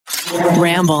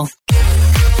Ramble.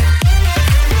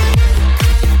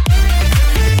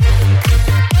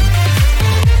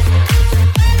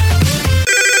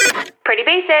 Pretty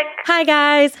basic. Hi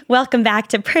guys, welcome back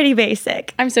to Pretty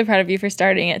Basic. I'm so proud of you for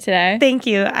starting it today. Thank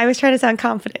you. I was trying to sound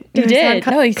confident. You did.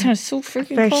 No, you sound so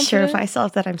freaking very confident. sure of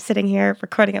myself that I'm sitting here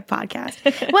recording a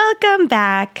podcast. Welcome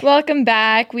back. Welcome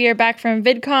back. We are back from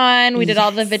VidCon. We did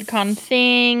all the VidCon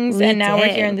things, and now we're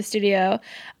here in the studio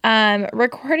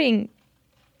recording,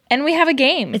 and we have a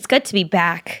game. It's good to be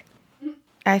back.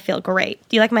 I feel great.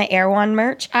 Do you like my Air One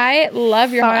merch? I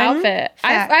love your whole outfit.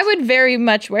 I would very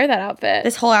much wear that outfit.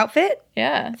 This whole outfit?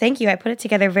 Yeah. Thank you. I put it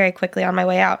together very quickly on my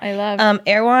way out. I love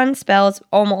Air One spells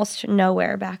almost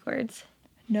nowhere backwards.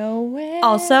 Nowhere.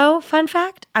 Also, fun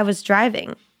fact, I was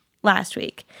driving last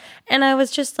week and I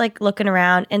was just like looking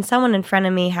around and someone in front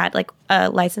of me had like a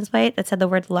license plate that said the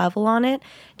word level on it.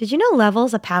 Did you know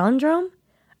level's a palindrome?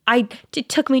 It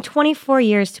took me 24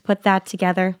 years to put that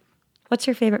together. What's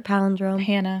your favorite palindrome?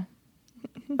 Hannah.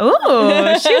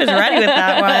 Ooh, she was ready with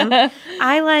that one.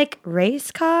 I like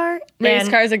race car. Race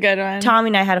car's a good one. Tommy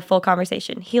and I had a full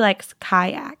conversation. He likes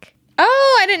kayak.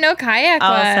 Oh, I didn't know kayak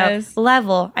was. Also,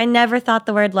 level. I never thought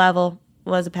the word level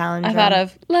was a palindrome. I thought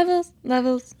of levels.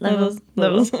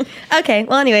 Okay,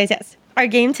 well, anyways, yes. Our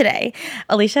game today,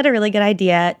 Alisha had a really good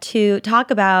idea to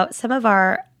talk about some of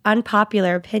our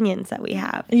unpopular opinions that we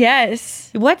have. Yes.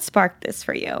 What sparked this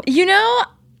for you? You know,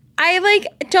 I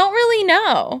don't really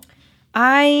know.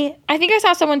 I think I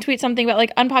saw someone tweet something about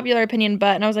like unpopular opinion,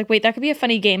 and I was like, wait, that could be a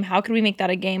funny game. How could we make that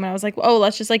a game? And I was like, oh,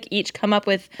 let's just like each come up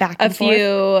with a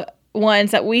few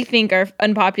ones that we think are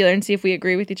unpopular and see if we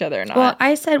agree with each other or not. Well,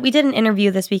 I said we did an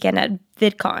interview this weekend at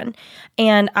VidCon,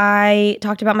 and I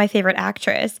talked about my favorite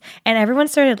actress, and everyone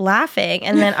started laughing,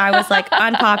 and then I was like,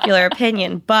 unpopular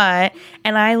opinion,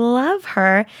 and I love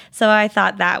her, so I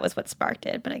thought that was what sparked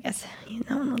it, but I guess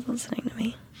no one was listening to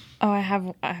me. Oh, I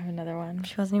have another one.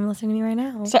 She wasn't even listening to me right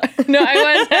now. Sorry. No,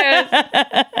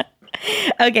 I was.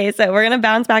 Okay, so we're going to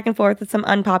bounce back and forth with some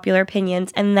unpopular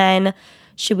opinions, and then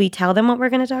should we tell them what we're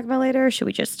going to talk about later, or should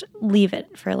we just leave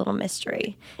it for a little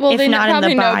mystery? Well, if not in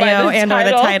the bio and or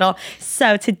the title.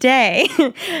 So today,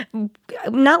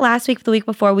 not last week, but the week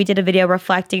before, we did a video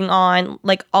reflecting on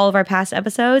like all of our past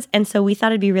episodes. And so we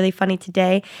thought it'd be really funny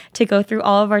today to go through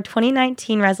all of our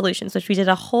 2019 resolutions, which we did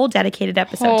a whole dedicated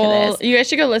episode to this. You guys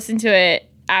should go listen to it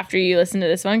after you listen to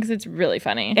this one because it's really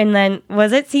funny. And then,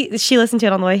 she listened to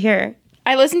it on the way here.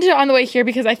 I listened to it on the way here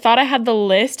because I thought I had the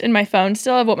list in my phone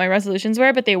still of what my resolutions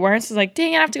were, but they weren't. So I was like,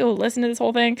 dang, I have to go listen to this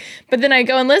whole thing. But then I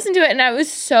go and listen to it, and it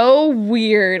was so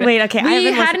weird. Wait, okay. We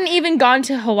hadn't even gone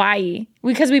to Hawaii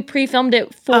because we pre-filmed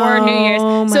it for New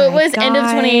Year's. So it was end of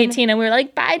 2018, and we were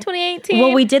like, bye, 2018.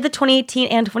 Well, we did the 2018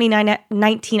 and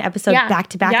 2019 episode back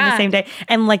to back in the same day.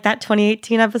 And like that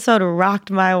 2018 episode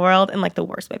rocked my world in like the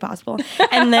worst way possible.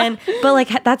 And then, but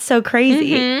like that's so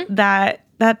crazy that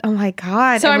oh my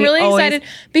God. So I'm really excited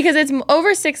because it's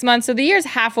over 6 months. So the year's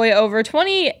halfway over.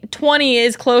 2020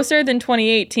 is closer than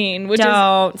 2018, which is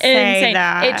insane.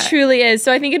 That. It truly is.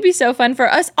 So I think it'd be so fun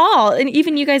for us all, and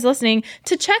even you guys listening,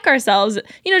 to check ourselves.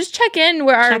 You know, just check in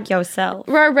check yourself.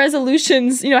 Where our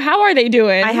resolutions, you know, how are they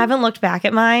doing? I haven't looked back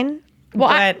at mine.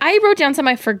 Well, I wrote down some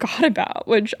I forgot about,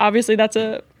 which obviously that's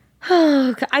a...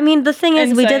 I mean, the thing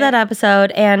is, we did that episode,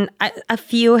 and a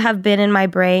few have been in my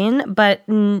brain, but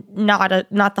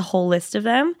not the whole list of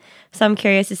them. So I'm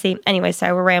curious to see. Anyway,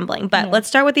 sorry, we're rambling. But let's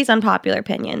start with these unpopular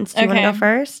opinions. Do you want to go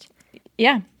first?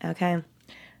 Yeah. Okay.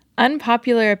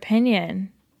 Unpopular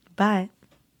opinion. But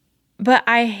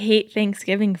I hate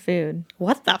Thanksgiving food.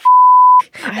 What the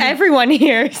Everyone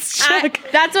here is shook.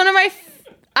 That's one of my...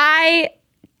 I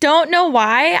don't know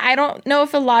why. I don't know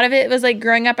if a lot of it was like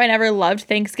growing up, I never loved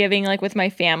Thanksgiving like with my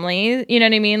family. You know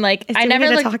what I mean? Like I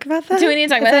never like talk about that. Do we need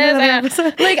to talk about this?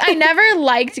 Like I never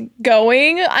liked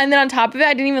going, and then on top of it,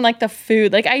 I didn't even like the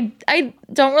food. Like I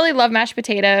don't really love mashed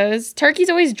potatoes. Turkey's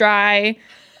always dry.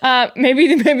 Maybe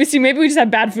we just have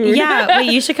bad food. Yeah,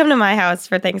 wait, you should come to my house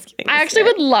for Thanksgiving. I actually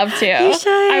would love to. You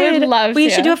should. I would love to.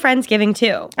 We should do a Friendsgiving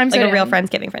too. A real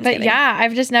Friendsgiving. But yeah,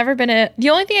 I've just never been the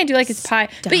only thing I do like is pie.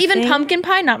 But even pumpkin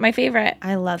pie, not my favorite.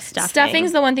 I love stuffing.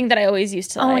 Stuffing's the one thing that I always used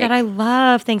to like. Oh my God, I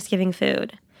love Thanksgiving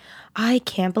food. I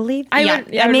can't believe I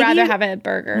would rather have a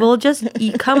burger. We'll just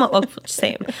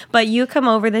same. But you come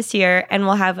over this year and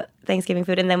we'll have Thanksgiving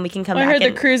food, and then we can come back. I heard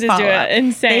the cruises do it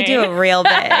insane. They do it real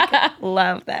big.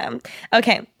 Love them.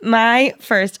 Okay, my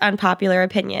first unpopular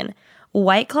opinion.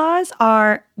 White Claws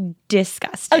are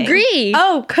disgusting. Agree.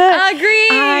 Oh, good. Agree.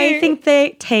 I think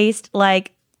they taste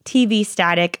like TV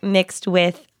static mixed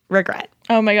with regret.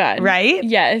 Oh my God. Right?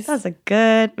 Yes. That's a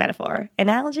good metaphor.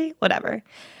 Analogy? Whatever.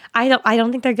 I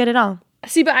don't think they're good at all.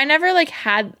 See, but I never like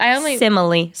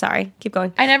Simile. Sorry, keep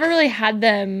going. I never really had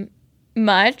them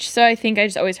much, so I think I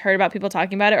just always heard about people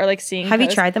talking about it or like seeing. Have you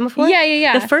tried them before?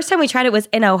 Yeah. The first time we tried it was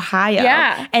in Ohio.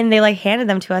 Yeah. And they like handed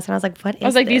them to us, and I was like, "What is?" I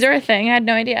was like, this? "These are a thing." I had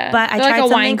no idea. But I tried like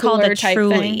something called a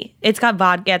Truly. It's got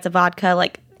vodka. It's a vodka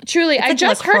like. Truly, I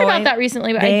just heard about that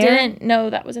recently, but I didn't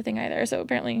know that was a thing either. So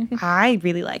apparently, I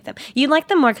really like them. You like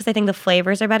them more because I think the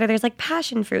flavors are better. There's like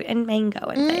passion fruit and mango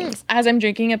and things. As I'm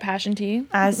drinking a passion tea,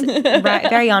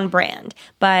 very on brand.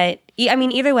 But I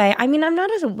mean, either way, I mean, I'm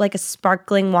not a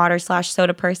sparkling water /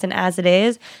 soda person as it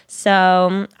is.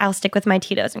 So I'll stick with my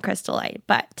Tito's and Crystal Light.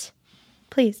 But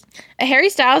please, a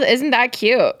Harry Styles isn't that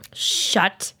cute.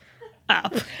 Shut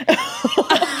up.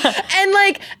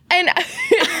 and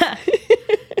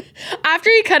after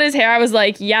he cut his hair, I was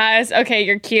like, yes, okay,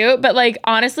 you're cute. But like,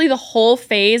 honestly, the whole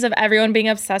phase of everyone being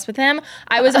obsessed with him,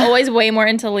 I was always way more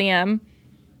into Liam.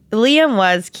 Liam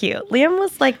was cute. Liam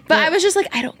was like... But I was just like,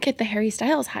 I don't get the Harry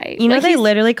Styles hype. You know, they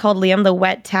literally called Liam the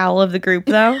wet towel of the group,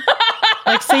 though?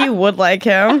 Like, so you would like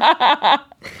him. Wait,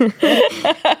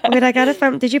 I got it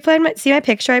from... Did you see my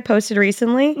picture I posted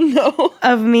recently? No.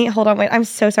 Of me? Hold on, wait. I'm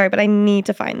so sorry, but I need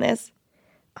to find this.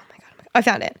 Oh my God. I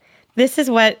found it. This is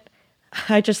what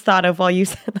I just thought of while you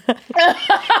said that.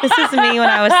 This is me when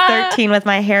I was 13 with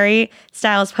my Harry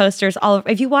Styles posters all over.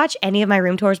 If you watch any of my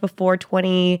room tours before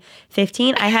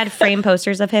 2015, I had frame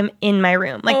posters of him in my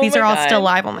room. Like, these are all still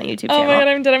live on my YouTube channel. Oh my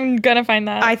God, I'm gonna find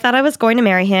that. I thought I was going to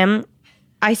marry him.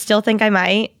 I still think I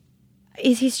might.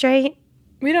 Is he straight?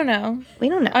 We don't know. We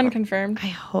don't know. Unconfirmed. I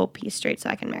hope he's straight so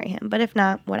I can marry him. But if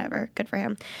not, whatever. Good for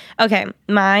him. Okay,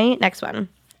 my next one.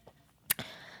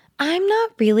 I'm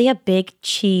not really a big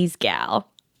cheese gal.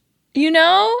 You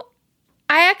know,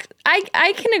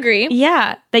 I can agree.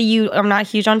 Yeah, that you are not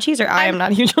huge on cheese, or I am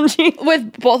not huge on cheese.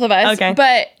 With both of us. Okay.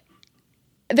 But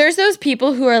there's those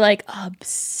people who are like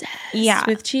obsessed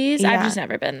with cheese. Yeah. I've just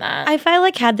never been that. If I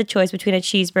like had the choice between a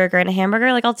cheeseburger and a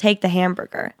hamburger, like I'll take the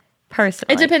hamburger,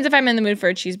 personally. It depends if I'm in the mood for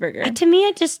a cheeseburger. To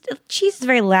me, cheese is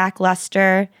very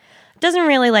lackluster. Doesn't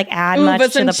really like add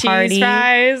much to the party.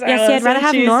 Fries. Yes, I'd rather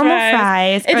have normal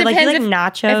fries. Or like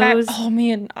nachos.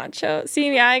 Me and nachos.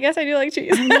 See, yeah, I guess I do like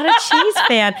cheese. I'm not a cheese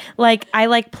fan. Like, I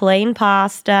like plain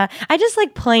pasta. I just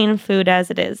like plain food as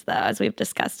it is, though, as we've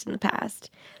discussed in the past.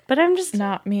 But I'm just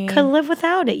not me. Could live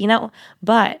without it, you know?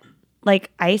 But like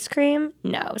ice cream,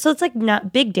 no. So it's like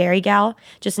not big dairy gal,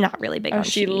 just not really big on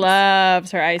cheese. She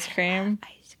loves her ice cream.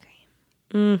 Ice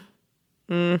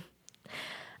cream.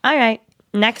 All right.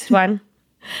 Next one.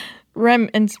 Rem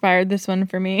inspired this one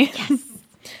for me. Yes.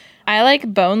 I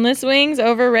like boneless wings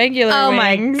over regular wings. Oh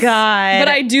my God. But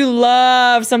I do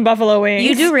love some buffalo wings.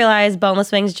 You do realize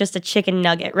boneless wings is just a chicken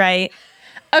nugget, right?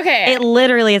 Okay. It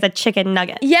literally is a chicken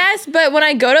nugget. Yes, but when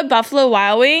I go to Buffalo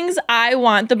Wild Wings, I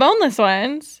want the boneless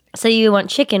ones. So you want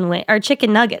chicken nuggets. That's what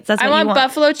you want. I want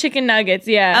buffalo chicken nuggets,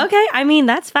 yeah. Okay, I mean,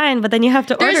 that's fine, but then you have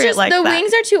to order it like that. The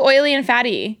wings are too oily and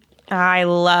fatty. I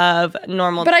love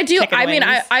normal But I do, chicken wings.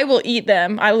 I will eat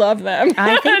them. I love them.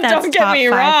 I think that's Don't get me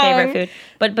wrong. favorite food.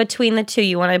 But between the two,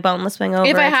 you want a boneless wing over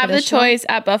If I have the choice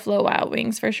at Buffalo Wild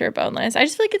Wings, for sure boneless. I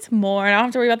just feel like it's more. I don't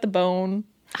have to worry about the bone.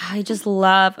 I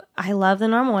love the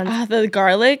normal ones. The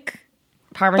garlic.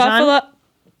 Parmesan. Buffalo.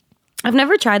 I've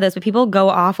never tried those, but people go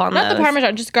off on those. Not the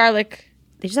Parmesan, just garlic.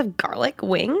 They just have garlic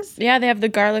wings? Yeah, they have the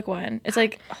garlic one. It's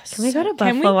like... Can we go to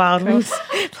Buffalo Wild Wings?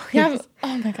 Yeah,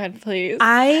 oh my God, please.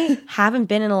 I haven't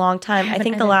been in a long time. I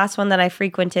think the last one that I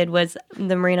frequented was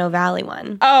the Moreno Valley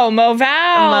one. Oh, Mo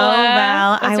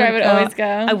Val. That's where I would always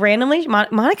go. Randomly,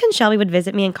 Monica and Shelby would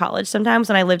visit me in college sometimes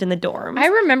when I lived in the dorms. I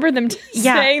remember them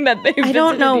saying that they I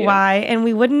don't know why. And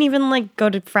we wouldn't even like go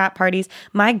to frat parties.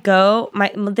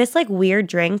 This like weird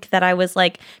drink that I was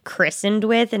like christened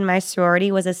with in my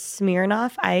sorority was a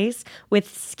Smirnoff Ice with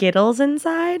Skittles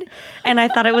inside. And I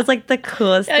thought it was like the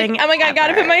coolest thing. Oh my God, I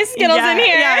gotta put my Skittles in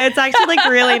here. Yeah, it's actually like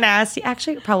really nasty.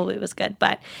 Actually, it probably was good.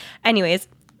 But anyways,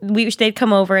 they'd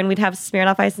come over and we'd have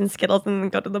Smirnoff Ice and Skittles and then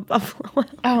go to the Buffalo one.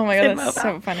 Oh my God, that's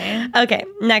so funny. Okay,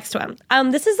 next one.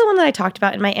 This is the one that I talked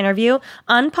about in my interview.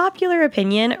 Unpopular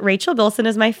opinion, Rachel Bilson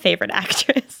is my favorite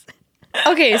actress.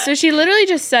 Okay, so she literally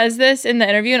just says this in the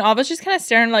interview and all of us just kind of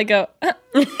stare and like go,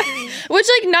 which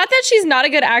like, not that she's not a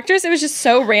good actress. It was just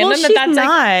so random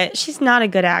she's not a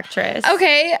good actress.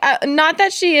 Okay, not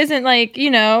that she isn't like, you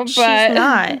know, but. She's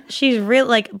not. She's real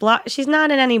like, she's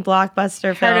not in any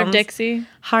blockbuster films. Heart of Dixie.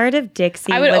 Heart of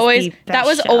Dixie that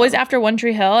was always after One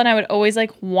Tree Hill, and I would always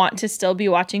like want to still be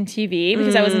watching TV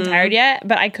because I wasn't tired yet,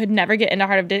 but I could never get into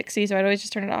Heart of Dixie, so I'd always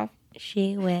just turn it off.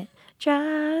 She went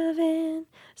driving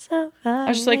so far. I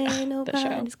was just like, the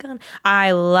show. Gone.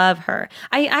 I love her.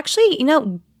 I actually,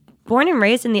 born and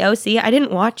raised in the OC. I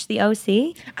didn't watch the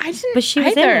OC. I didn't But she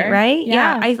was in it, right?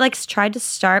 Yeah. I like tried to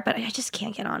start, but I just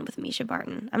can't get on with Misha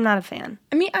Barton. I'm not a fan.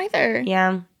 Me either.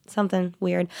 Yeah. Something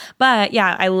weird. But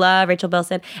yeah, I love Rachel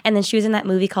Bilson. And then she was in that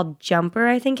movie called Jumper,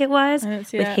 I think it was,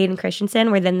 with Hayden Christensen,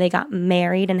 where then they got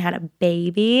married and had a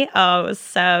baby. Oh, it was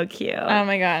so cute. Oh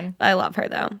my God. I love her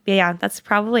though. But yeah, that's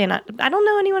probably not. I don't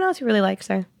know anyone else who really likes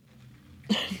her.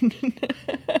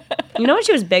 You know what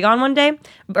she was big on one day?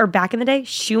 Or back in the day?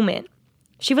 Schumint.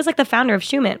 She was like the founder of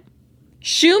Schumint.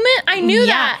 Schumint? I knew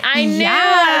that. I knew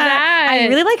that. I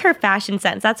really like her fashion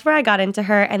sense. That's where I got into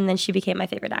her. And then she became my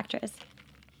favorite actress.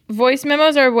 Voice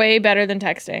memos are way better than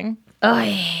texting. Oh, I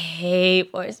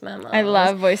hate voice memos. I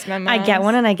love voice memos. I get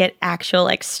one and I get actual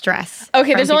like stress.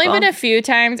 Okay, there's only been a few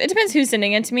times. It depends who's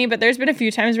sending it to me, but there's been a few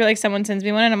times where like someone sends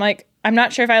me one and I'm like, I'm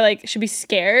not sure if I like should be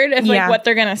scared if like what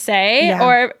they're gonna say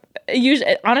or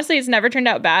usually honestly it's never turned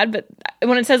out bad, but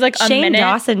when it says like a Shane minute,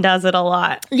 Dawson does it a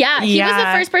lot. Yeah, he was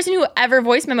the first person who ever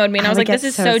voice memoed me, and I was like, this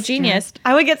is so genius.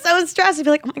 I would get so stressed. I'd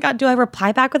be like, oh my God, do I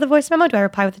reply back with a voice memo? Do I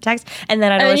reply with a text? And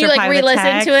then I'd always reply with a text. And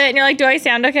then you like re-listen to it, and you're like, do I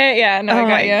sound okay? Yeah, no, I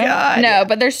got you. God. No,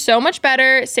 but they're so much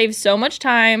better, saves so much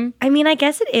time. I mean, I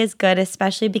guess it is good,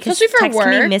 especially because text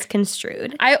can be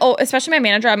misconstrued. Especially my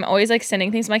manager, I'm always like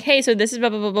sending things. I'm like, hey, so this is blah,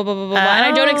 blah, blah, blah, blah, blah, blah. And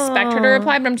I don't expect her to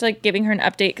reply, but I'm just like giving her an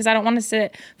update because I don't want to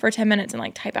sit for 10 minutes and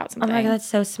like type out something. Oh my God, that's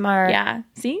so smart. Yeah.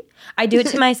 See? I do it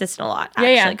to my assistant a lot,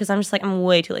 actually, because I'm just like, I'm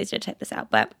way too lazy to type this out.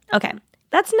 But okay,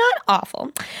 that's not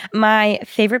awful. My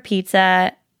favorite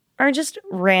pizza, or just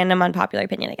random unpopular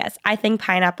opinion, I guess. I think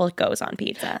pineapple goes on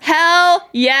pizza. Hell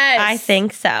yes. I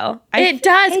think so. It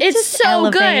does. It's so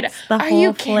good. Are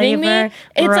you kidding me?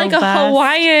 It's like a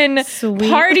Hawaiian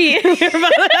party.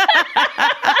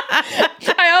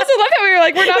 I also love how we were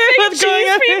like, we're not big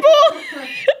cheese people.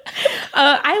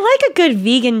 I like a good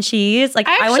vegan cheese. Like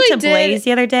I went to Blaze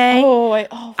the other day.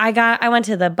 I went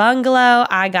to the bungalow.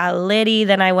 I got Liddy.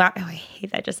 Then I walked. Oh, I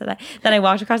hate that I just said that. Then I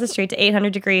walked across the street to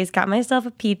 800 Degrees, got myself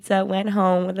a pizza, went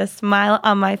home with a smile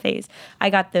on my face. I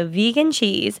got the vegan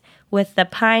cheese with the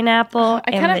pineapple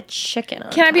and the chicken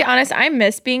on Can I be honest? I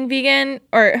miss being vegan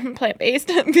or plant-based.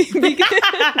 Being vegan.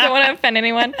 Don't want to offend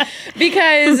anyone.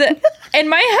 Because in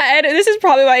my head, this is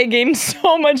probably why I gained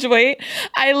so much weight.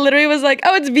 I literally was like,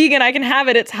 oh, it's vegan. I can have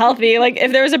it. It's healthy. Like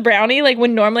if there was a brownie, like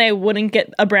when normally I wouldn't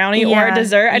get a brownie or a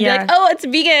dessert, I'd be like, oh, it's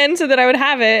vegan so that I would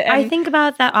have it. And I think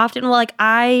about that often. Well, like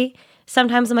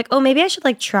sometimes I'm like, oh, maybe I should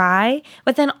like try.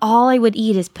 But then all I would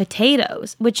eat is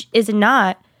potatoes, which is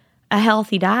not a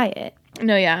healthy diet.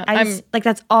 No, yeah. Like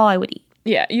that's all I would eat.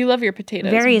 Yeah, you love your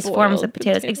potatoes. Various forms of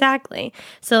potatoes. Exactly.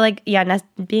 So like, yeah,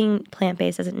 being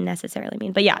plant-based doesn't necessarily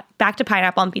mean. But yeah, back to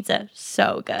pineapple on pizza.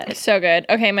 So good. So good.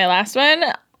 Okay, my last one.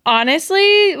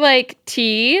 Honestly, like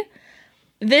tea,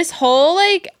 this whole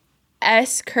like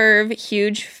S-curve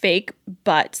huge fake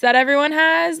butts that everyone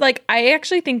has, like I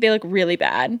actually think they look really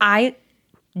bad. I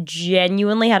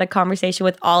genuinely had a conversation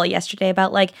with Ollie yesterday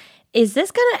about like, is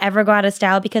this gonna ever go out of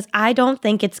style? Because I don't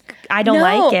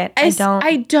like it.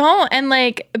 I don't. And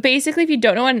like basically if you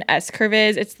don't know what an S-curve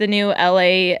is, it's the new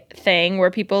LA thing where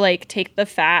people like take the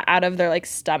fat out of their like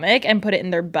stomach and put it in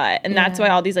their butt. And that's why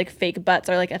all these like fake butts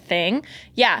are like a thing.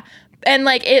 Yeah. And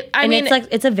like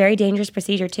it's a very dangerous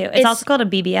procedure too. It's also called a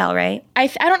BBL, right? I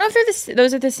don't know if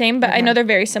those are the same, but I know they're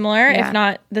very similar, if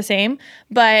not the same.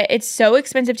 But it's so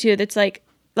expensive too. That's like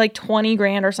 20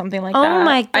 grand or something like that. Oh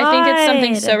my God. I think it's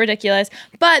something so ridiculous.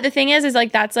 But the thing is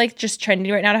like that's like just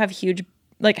trendy right now to have a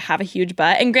huge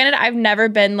butt. And granted, I've never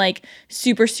been like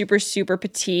super, super, super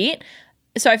petite.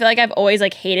 So I feel like I've always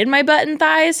like hated my butt and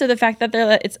thighs. So the fact that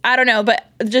I don't know, but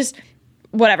just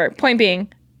whatever. Point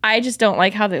being, I just don't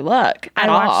like how they look at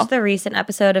all. I watched the recent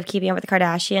episode of Keeping Up with the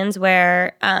Kardashians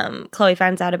where Khloe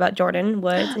finds out about Jordan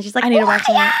Woods and she's like, I need to watch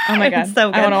it. Oh my God. It's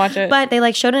so good. I want to watch it. But they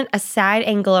like showed a side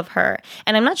angle of her.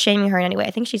 And I'm not shaming her in any way.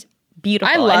 I think she's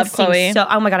beautiful. I love Khloe. So,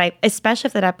 oh my God, especially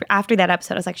after that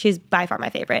episode, I was like, she's by far my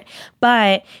favorite.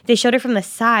 But they showed her from the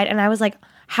side and I was like,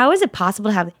 how is it possible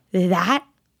to have that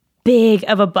big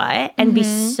of a butt and be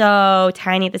so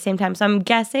tiny at the same time? So I'm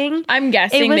guessing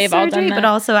it was they've surgery, all done that. but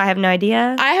also I have no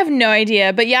idea. I have no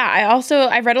idea. But yeah,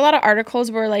 I've read a lot of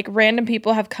articles where like random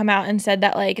people have come out and said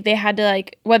that like they had to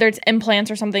like, whether it's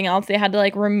implants or something else, they had to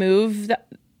like remove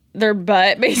their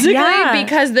butt basically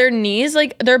because their knees,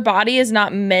 like their body is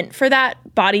not meant for that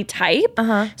body type.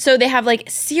 So they have like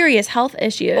serious health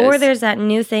issues. Or there's that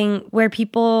new thing where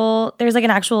there's like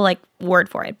an actual like word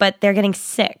for it, but they're getting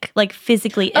sick, like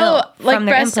physically ill like from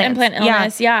their breast implant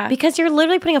illness. Yeah. Because you're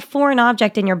literally putting a foreign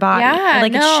object in your body. Yeah,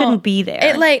 like it shouldn't be there.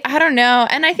 It like, I don't know.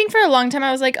 And I think for a long time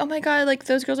I was like, oh my God, like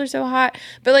those girls are so hot.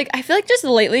 But like, I feel like just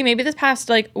lately, maybe this past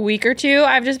like week or two,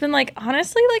 I've just been like,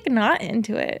 honestly, like not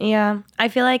into it. Yeah. I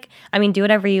feel like, I mean, do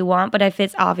whatever you want, but if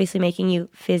it's obviously making you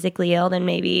physically ill, then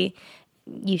maybe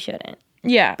you shouldn't.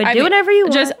 Yeah. But do whatever you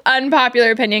want. Just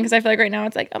unpopular opinion, because I feel like right now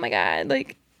it's like, oh my God,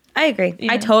 like. I agree.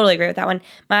 Yeah. I totally agree with that one.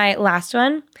 My last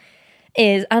one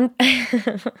is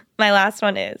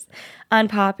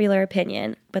unpopular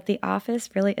opinion, but The Office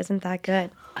really isn't that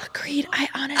good. Agreed. I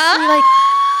honestly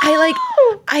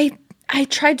I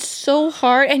tried so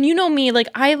hard, and you know me, like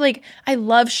I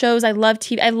love shows, I love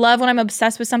TV, I love when I'm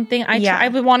obsessed with something. I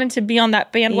wanted to be on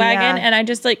that bandwagon, and I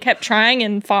just like kept trying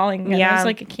and falling. And I was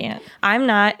like, I can't. I'm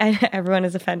not. Everyone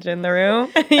is offended in the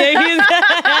room. Evan's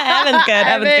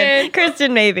good.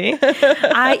 Kristen, maybe.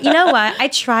 You know what? I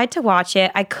tried to watch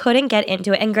it. I couldn't get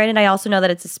into it. And granted, I also know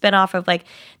that it's a spinoff of like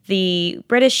the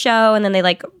British show, and then they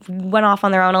like went off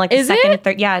on their own on like the second and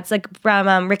third. Yeah, it's like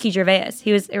from Ricky Gervais.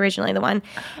 He was originally the one,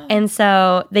 and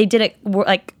so they did it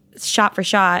like shot for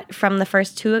shot from the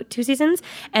first two seasons,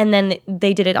 and then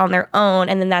they did it on their own,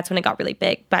 and then that's when it got really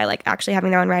big by like actually having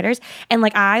their own writers. And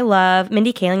like I love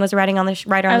Mindy Kaling was a writer on the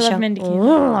show. I love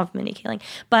Mindy Kaling,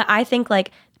 but I think like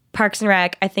Parks and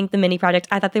Rec, I think the mini project,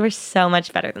 I thought they were so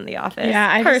much better than The Office.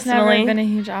 Yeah, I've just never been a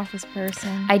huge Office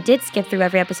person. I did skip through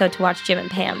every episode to watch Jim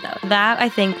and Pam, though. That, I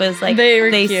think, was like,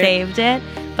 they saved it.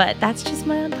 But that's just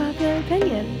my unpopular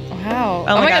opinion. Wow.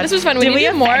 Oh my God, this was fun. Did we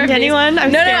do more of these. Anyone? No,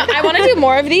 I want to do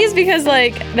more of these because,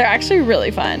 like, they're actually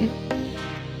really fun.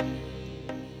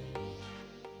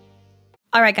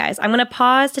 All right, guys, I'm going to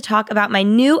pause to talk about my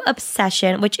new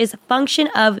obsession, which is function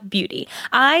of beauty.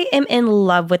 I am in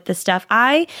love with this stuff.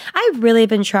 I've really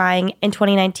been trying in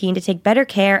 2019 to take better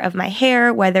care of my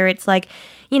hair, whether it's like,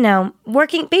 you know,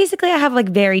 working. Basically, I have like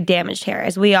very damaged hair,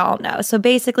 as we all know. So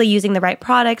basically using the right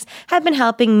products have been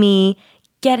helping me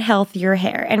get healthier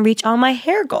hair and reach all my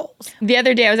hair goals. The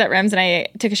other day I was at Rem's and I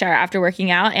took a shower after working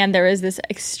out, and there was this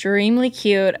extremely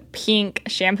cute pink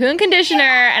shampoo and conditioner,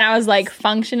 and I was like,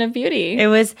 function of beauty. It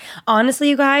was, honestly,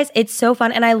 you guys, it's so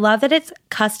fun. And I love that it's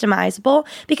customizable,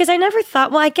 because I never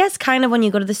thought, well, I guess kind of when you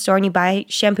go to the store and you buy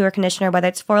shampoo or conditioner, whether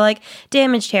it's for like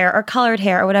damaged hair or colored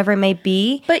hair or whatever it may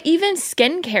be. But even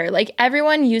skincare, like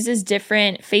everyone uses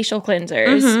different facial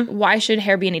cleansers. Mm-hmm. Why should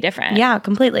hair be any different? Yeah,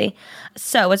 completely.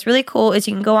 So what's really cool is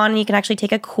you can go on and you can actually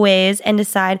take a quiz and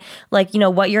decide, like, you know,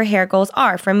 what your hair goals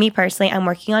are. For me personally, I'm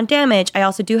working on damage. I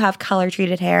also do have color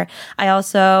treated hair. I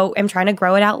also am trying to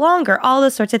grow it out longer. All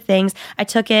those sorts of things. I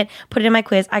took it, put it in my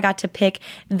quiz. I got to pick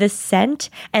the scent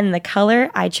and the color.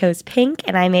 I chose pink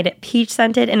and I made it peach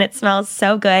scented, and it smells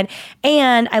so good.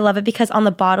 And I love it because on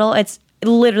the bottle, it's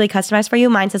literally customized for you.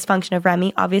 Mine says function of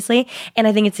Remi, obviously. And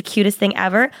I think it's the cutest thing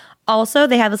ever. Also,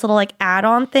 they have this little like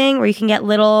add-on thing where you can get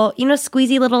little, you know,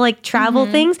 squeezy little like travel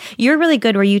things. You're really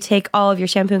good where you take all of your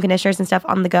shampoo and conditioners and stuff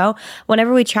on the go.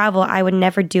 Whenever we travel, I would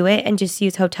never do it and just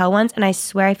use hotel ones. And I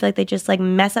swear, I feel like they just like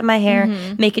mess up my hair,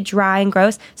 make it dry and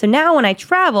gross. So now when I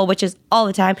travel, which is all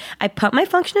the time, I put my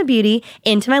function of beauty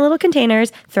into my little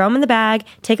containers, throw them in the bag,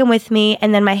 take them with me.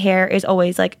 And then my hair is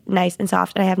always like nice and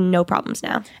soft, and I have no problems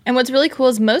now. And what's really cool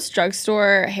is most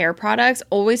drugstore hair products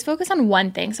always focus on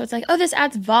one thing. So it's like, oh, this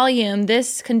adds volume,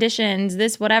 this conditions,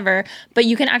 this whatever. But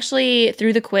you can actually,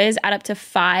 through the quiz, add up to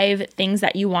 5 things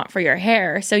that you want for your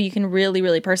hair. So you can really,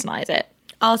 really personalize it.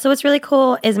 Also, what's really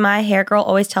cool is my hair girl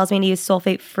always tells me to use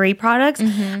sulfate-free products.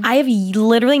 I have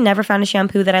literally never found a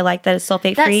shampoo that I like that is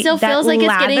sulfate-free. That still feels like it's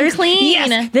getting clean.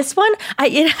 Yes. This one,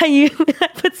 I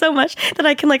put so much that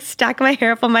I can like stack my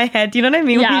hair up on my head. Do you know what I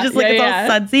mean? Yeah, when you just look, it's all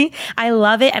sudsy. I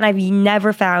love it, and I've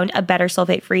never found a better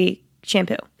sulfate-free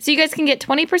shampoo. So you guys can get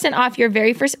 20% off your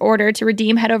very first order. To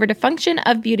redeem, head over to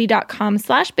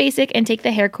functionofbeauty.com/basic and take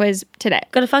the hair quiz today.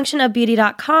 Go to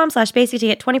functionofbeauty.com/basic to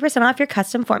get 20% off your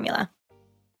custom formula.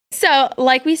 So,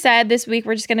 like we said, this week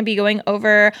we're just going to be going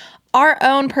over our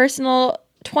own personal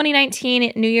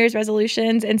 2019 New Year's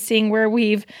resolutions and seeing where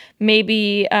we've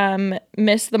maybe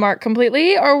missed the mark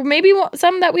completely, or maybe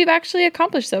some that we've actually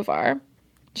accomplished so far.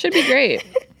 Should be great.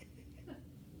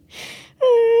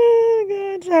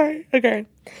 Oh, God, sorry. Okay,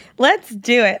 let's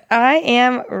do it. I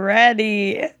am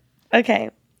ready. Okay.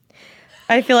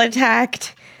 I feel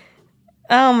attacked.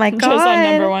 Oh, my God. Just on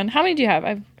number 1. How many do you have?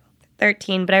 I've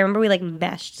 13, but I remember we like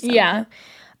meshed something. Yeah.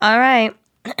 All right.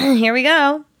 Here we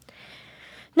go.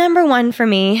 Number 1 for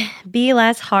me, be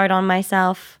less hard on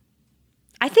myself.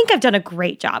 I think I've done a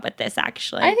great job at this,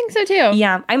 actually. I think so too.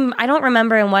 Yeah. I don't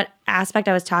remember in what aspect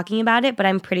I was talking about it, but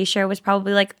I'm pretty sure it was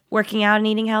probably like working out and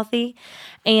eating healthy.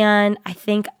 And I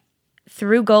think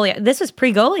through Golia, this was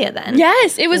pre-Golia then.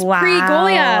 Yes, it was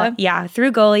pre-Golia. Yeah,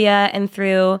 through Golia and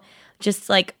through just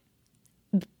like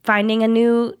finding a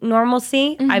new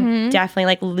normalcy, I've definitely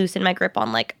like loosened my grip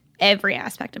on like every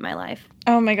aspect of my life.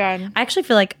 Oh my God. I actually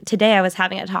feel like today I was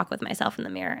having a talk with myself in the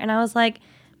mirror and I was like,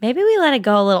 maybe we let it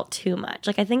go a little too much.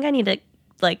 Like I think I need to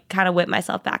like kind of whip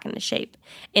myself back into shape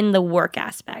in the work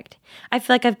aspect. I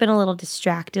feel like I've been a little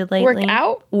distracted lately. Working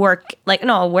out,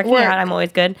 I'm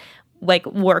always good. Like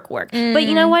work. But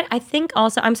you know what? I think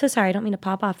also, I'm so sorry, I don't mean to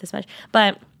pop off this much,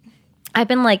 but I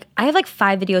have like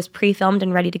 5 videos pre-filmed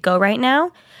and ready to go right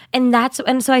now. And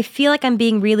so I feel like I'm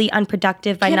being really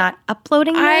unproductive by not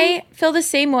uploading them. I feel the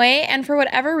same way. And for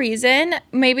whatever reason,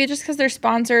 maybe just because they're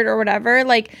sponsored or whatever,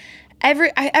 like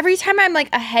every time I'm like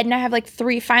ahead and I have like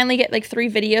 3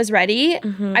 videos ready,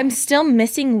 I'm still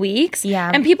missing weeks.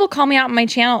 Yeah. And people call me out on my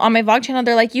channel, on my vlog channel.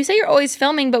 They're like, you say you're always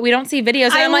filming, but we don't see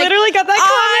videos. And I'm literally got that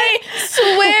comment. I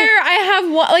swear I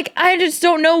have one, like, I just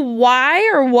don't know why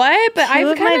or what, but I Two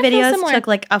of my videos took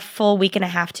like a full week and a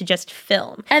half to just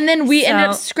film. And then we ended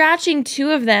up scratching 2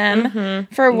 of them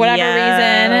for whatever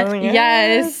reason.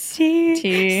 Yes.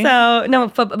 Tea. So, no,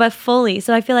 but fully.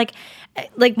 So I feel like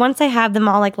once I have them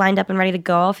all like lined up and ready to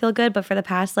go, I'll feel good. But for the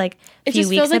past like few weeks,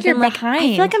 feels like you're behind.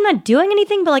 I feel like I'm not doing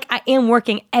anything, but like I am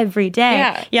working every day.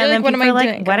 Yeah. And then what people am I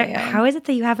are doing? like, how is it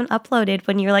that you haven't uploaded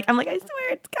when you're like, I'm like, I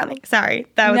swear it's coming. Sorry,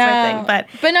 that was my thing.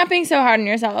 But not being so hard on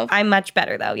yourself. I'm much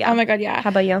better though. Yeah. Oh my God. Yeah. How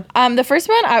about you? The first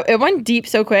one, it went deep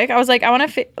so quick. I was like, I want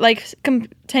to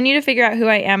continue to figure out who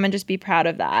I am and just be proud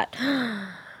of that.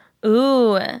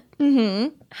 Ooh.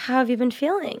 How have you been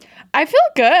feeling? I feel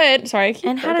good. Sorry.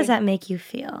 And how does that make you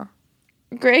feel?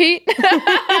 Great. Me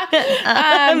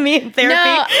in therapy.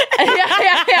 No.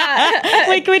 Yeah.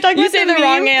 Wait, can we talk about you say the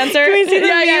wrong answer? Can we see the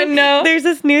meme? No. There's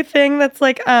this new thing that's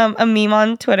like a meme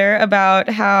on Twitter about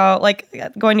how like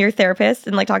going to your therapist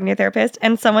and like talking to your therapist,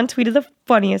 and someone tweeted the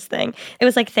funniest thing. It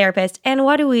was like, therapist, and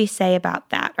what do we say about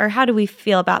that? Or how do we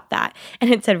feel about that? And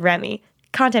it said, Remi,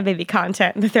 content, baby,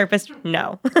 content. The therapist,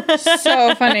 no.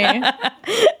 So funny.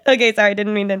 Okay, sorry,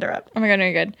 didn't mean to interrupt. Oh my God, no,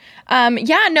 you're good.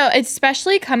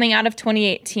 Especially coming out of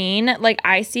 2018, like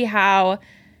I see how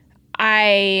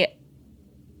I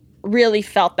really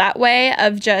felt that way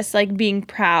of just like being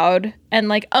proud and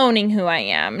like owning who I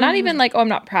am. Not even like, I'm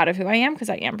not proud of who I am, because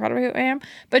I am proud of who I am,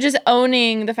 but just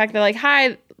owning the fact that like,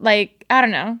 hi, like, I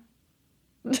don't know.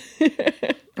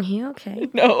 Are you okay?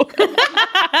 No.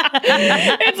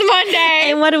 It's Monday.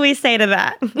 And what do we say to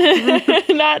that?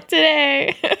 Not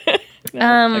today.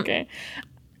 No, okay.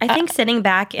 I think sitting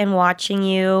back and watching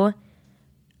you,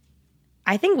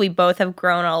 I think we both have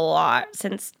grown a lot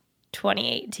since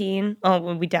 2018.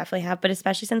 Oh, we definitely have, but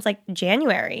especially since like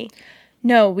January.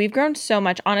 No, we've grown so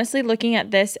much. Honestly, looking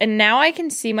at this, and now I can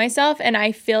see myself, and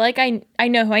I feel like I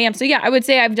know who I am. So yeah, I would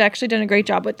say I've actually done a great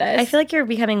job with this. I feel like you're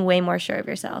becoming way more sure of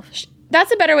yourself.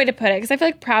 That's a better way to put it, because I feel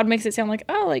like proud makes it sound like,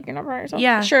 oh, like you're not proud of yourself.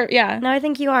 Yeah. Sure, yeah. No, I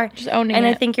think you are. Just owning and it.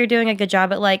 I think you're doing a good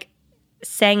job at like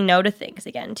saying no to things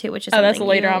again too, which is that's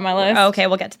later on my list. Oh, okay,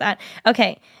 we'll get to that.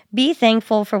 Okay, be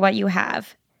thankful for what you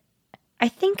have. I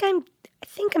think I'm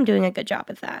doing a good job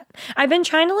at that. I've been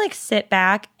trying to like sit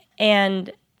back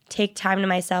and take time to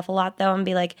myself a lot though, and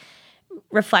be like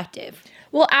reflective.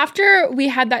 Well, after we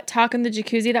had that talk in the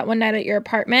jacuzzi that one night at your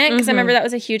apartment, because I remember that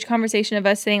was a huge conversation of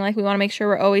us saying like we want to make sure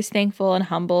we're always thankful and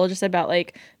humble just about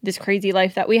like this crazy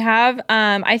life that we have.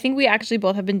 I think we actually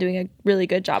both have been doing a really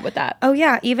good job with that. Oh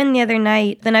yeah, even the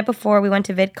night before we went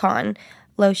to VidCon,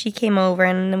 Loshi came over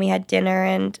and then we had dinner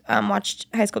and watched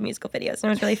High School Musical videos, and it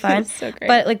was really fun. So great.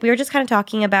 But like we were just kind of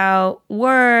talking about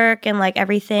work and like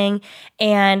everything,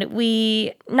 and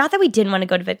not that we didn't want to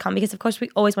go to VidCon, because of course we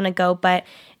always want to go, but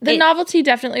the novelty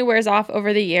definitely wears off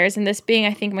over the years, and this being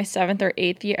I think my 7th or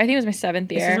 8th year. I think it was my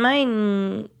 7th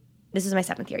year. This is my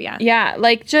 7th year, yeah. Yeah,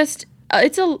 like just I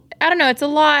don't know, it's a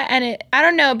lot, and I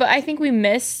don't know, but I think we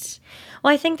missed.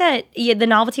 Well, I think that the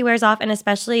novelty wears off, and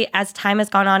especially as time has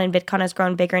gone on and VidCon has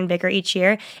grown bigger and bigger each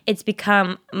year, it's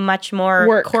become much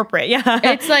more corporate. Yeah,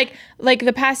 it's like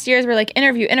the past years were like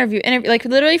interview, like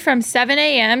literally from 7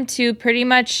 a.m. to pretty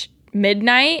much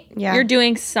midnight. Yeah. You're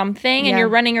doing something and you're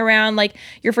running around, like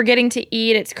you're forgetting to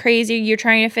eat. It's crazy. You're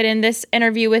trying to fit in this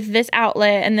interview with this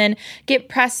outlet, and then get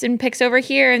press and pics over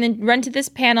here, and then run to this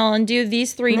panel and do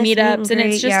these 3 meetups, and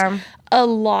it's just a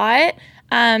lot.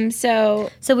 So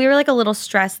we were like a little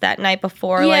stressed that night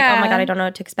before, like, oh my God, I don't know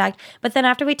what to expect. But then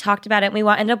after we talked about it, we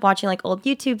ended up watching like old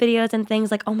YouTube videos and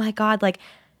things, like, oh my God, like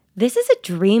this is a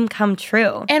dream come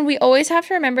true. And we always have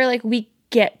to remember, like, we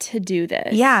get to do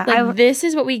this. Yeah. Like, this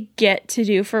is what we get to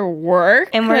do for work.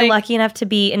 And we're lucky enough to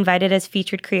be invited as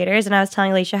featured creators. And I was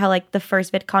telling Alisha how, like, the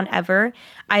first VidCon ever,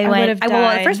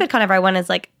 the first VidCon ever I went as,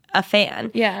 like, a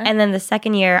fan. Yeah. And then the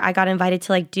second year I got invited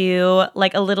to like do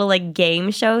like a little like game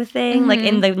show thing like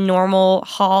in the normal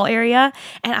hall area,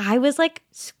 and I was like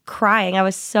crying. I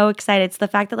was so excited. It's the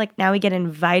fact that like now we get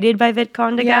invited by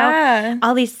VidCon to go.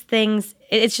 All these things,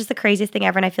 it's just the craziest thing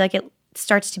ever, and I feel like it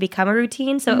starts to become a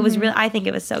routine. So it was really, I think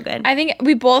it was so good. I think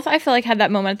we both, I feel like, had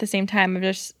that moment at the same time of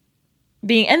just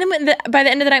being, and then by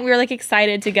the end of the night, we were like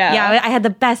excited to go. Yeah, I had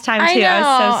the best time too. I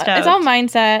was so stoked. It's all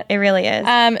mindset. It really is.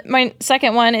 My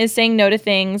second one is saying no to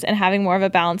things and having more of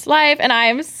a balanced life. And I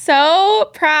am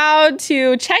so proud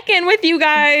to check in with you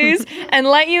guys and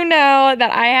let you know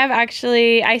that I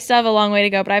still have a long way to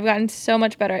go, but I've gotten so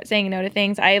much better at saying no to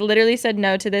things. I literally said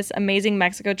no to this amazing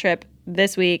Mexico trip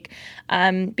this week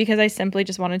because I simply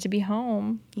just wanted to be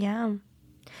home. Yeah.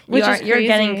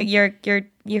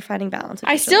 You're finding balance.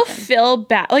 I still feel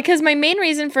bad, like, because my main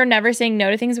reason for never saying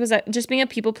no to things was just being a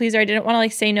people pleaser. I didn't want to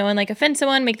like say no and like offend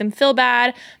someone, make them feel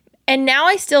bad. And now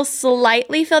I still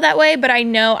slightly feel that way, but I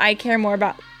know I care more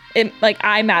about it. Like,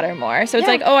 I matter more. So it's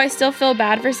like, I still feel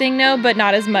bad for saying no, but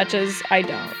not as much as I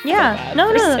don't. Yeah.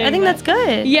 No. I think that's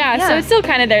good. Yeah. So it's still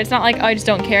kind of there. It's not like, I just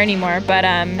don't care anymore. But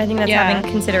I think that's having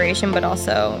consideration, but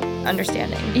also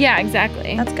understanding. Yeah,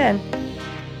 exactly. That's good.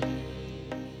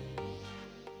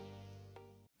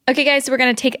 Okay, guys, so we're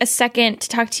going to take a second to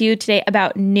talk to you today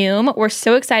about Noom. We're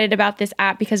so excited about this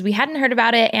app because we hadn't heard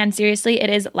about it, and seriously, it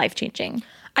is life-changing.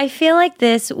 I feel like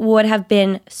this would have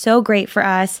been so great for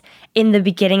us in the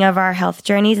beginning of our health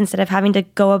journeys instead of having to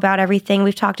go about everything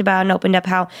we've talked about and opened up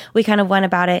how we kind of went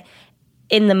about it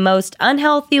in the most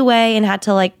unhealthy way and had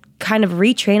to like kind of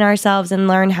retrain ourselves and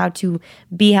learn how to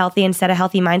be healthy and set a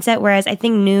healthy mindset. Whereas I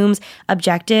think Noom's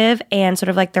objective and sort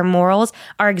of like their morals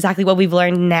are exactly what we've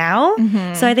learned now.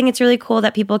 So I think it's really cool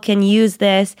that people can use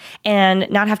this and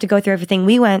not have to go through everything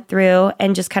we went through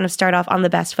and just kind of start off on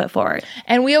the best foot forward.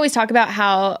 And we always talk about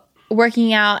how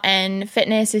working out and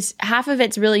fitness is half of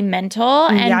it's really mental,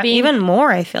 and being even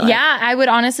more, I feel like. Yeah, I would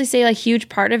honestly say like huge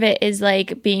part of it is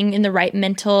like being in the right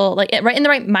mental, like right in the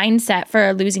right mindset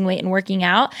for losing weight and working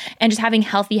out and just having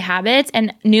healthy habits.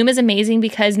 And Noom is amazing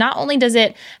because not only does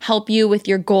it help you with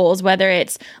your goals, whether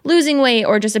it's losing weight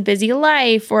or just a busy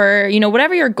life or, you know,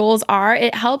 whatever your goals are,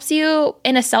 it helps you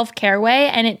in a self-care way,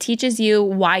 and it teaches you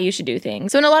why you should do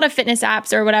things. So in a lot of fitness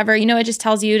apps or whatever, you know, it just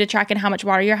tells you to track in how much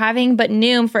water you're having, but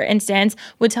Noom, for instance,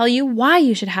 would tell you why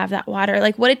you should have that water,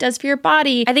 like what it does for your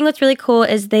body. I think what's really cool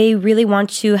is they really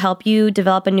want to help you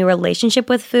develop a new relationship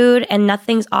with food, and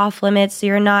nothing's off limits. So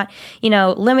you're not, you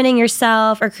know, limiting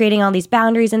yourself or creating all these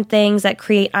boundaries and things that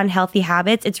create unhealthy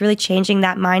habits. It's really changing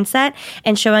that mindset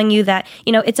and showing you that,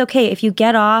 you know, it's okay if you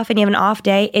get off and you have an off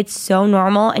day. It's so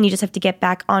normal, and you just have to get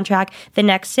back on track the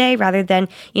next day rather than,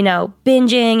 you know,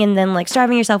 binging and then like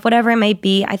starving yourself, whatever it may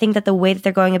be. I think that the way that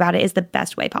they're going about it is the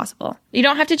best way possible. You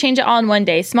don't have to change it all in one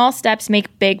day. Small steps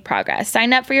make big progress.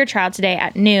 Sign up for your trial today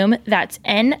at Noom. That's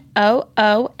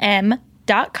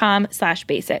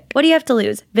Noom.com/basic. What do you have to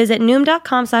lose? Visit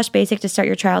Noom.com/basic to start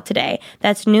your trial today.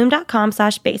 That's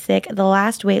Noom.com/basic, the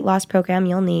last weight loss program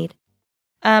you'll need.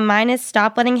 Mine is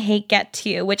stop letting hate get to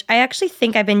you, which I actually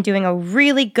think I've been doing a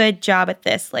really good job at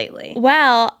this lately.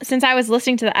 Well, since I was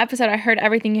listening to the episode, I heard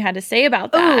everything you had to say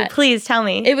about that. Oh, please tell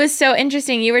me. It was so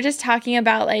interesting. You were just talking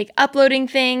about like uploading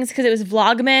things because it was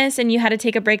Vlogmas and you had to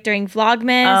take a break during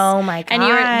Vlogmas. Oh my God. And you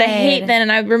were the hate then.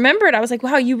 And I remembered, I was like,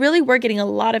 wow, you really were getting a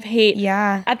lot of hate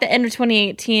at the end of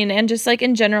 2018 and just like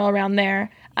in general around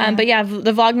there. But yeah,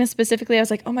 the Vlogmas specifically, I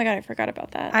was like, oh my God, I forgot about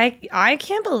that. I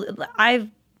can't believe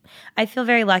I feel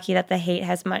very lucky that the hate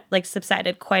has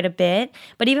subsided quite a bit.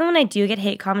 But even when I do get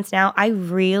hate comments now, I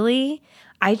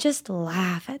just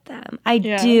laugh at them. I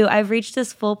do. I've reached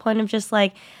this full point of just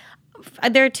like,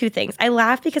 there are two things. I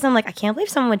laugh because I'm like, I can't believe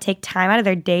someone would take time out of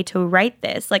their day to write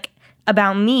this, like,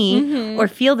 about me or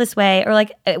feel this way, or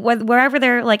like wherever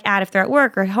they're like at, if they're at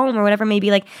work or home or whatever, maybe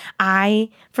like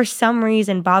I for some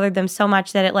reason bothered them so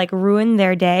much that it like ruined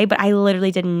their day, but I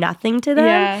literally did nothing to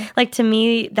them. Like, to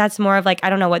me, that's more of like, I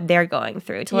don't know what they're going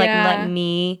through to like let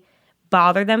me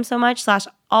bother them so much.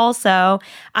 / also,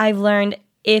 I've learned,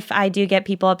 if I do get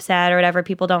people upset or whatever,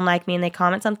 people don't like me and they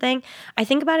comment something, I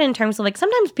think about it in terms of like,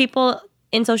 sometimes people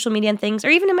in social media and things, or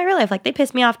even in my real life, like they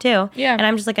piss me off too. Yeah. And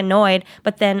I'm just like annoyed.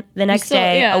 But then the next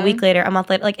day, a week later, a month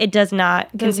later, like it does not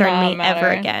concern me ever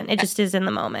again. It just is in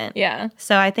the moment. Yeah.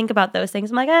 So I think about those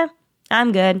things. I'm like,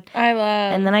 I'm good. I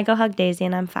love. And then I go hug Daisy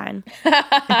and I'm fine.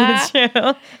 It's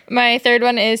true. My third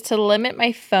one is to limit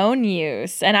my phone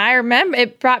use. And I remember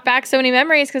it brought back so many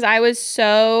memories because I was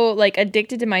so like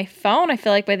addicted to my phone, I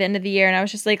feel like by the end of the year. And I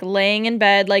was just like laying in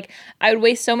bed. Like I would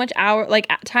waste so much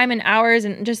time and hours,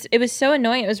 and just it was so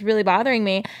annoying. It was really bothering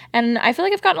me. And I feel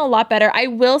like I've gotten a lot better. I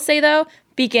will say though,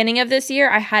 beginning of this year,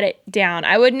 I had it down.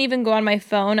 I wouldn't even go on my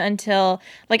phone until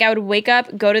like I would wake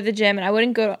up, go to the gym, and I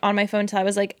wouldn't go on my phone until I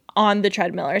was like on the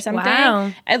treadmill or something.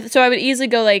 Wow. So I would easily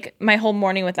go like my whole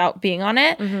morning without being on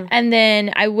it. Mm-hmm. And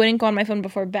then I wouldn't go on my phone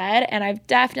before bed. And I've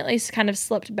definitely kind of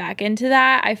slipped back into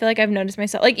that. I feel like I've noticed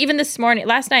myself, like even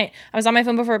last night, I was on my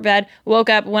phone before bed, woke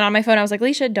up, went on my phone. I was like,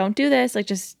 Alisha, don't do this. Like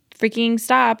just freaking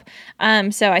stop.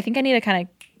 So I think I need to kind of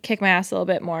kick my ass a little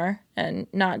bit more and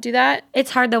not do that.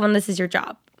 It's hard though when this is your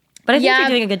job. But I think you're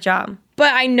doing a good job.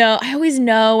 But I always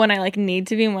know when I like need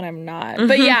to be and when I'm not.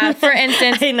 But yeah, for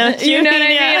instance, I know you know what I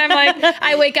mean? I'm like,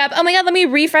 I wake up, oh my God, let me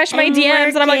refresh my DMs.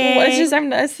 And I'm like, well,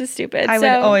 this is stupid. I would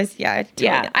always, I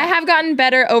have gotten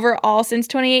better overall since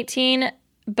 2018,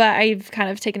 but I've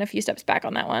kind of taken a few steps back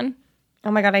on that one.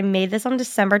 Oh my God, I made this on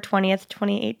December 20th,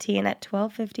 2018 at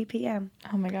 12:50 p.m.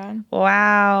 Oh my God.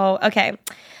 Wow. Okay.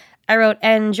 I wrote,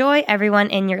 enjoy everyone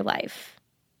in your life,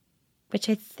 which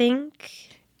I think...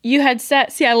 You had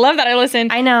said, see, I love that I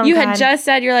listened. I know. You had just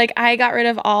said, you're like, I got rid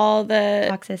of all the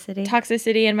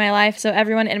toxicity in my life. So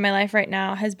everyone in my life right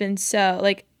now has been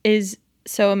is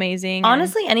so amazing.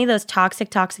 Honestly, any of those toxic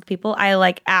people, I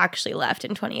like actually left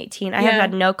in 2018. I have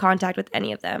had no contact with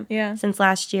any of them since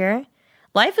last year.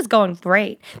 Life is going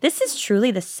great. This is truly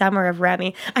the summer of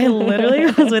Remi. I literally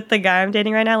was with the guy I'm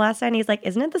dating right now last night, and he's like,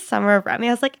 isn't it the summer of Remi?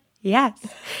 I was like, yes,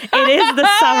 it is the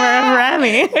summer of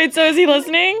Remi. Wait, so is he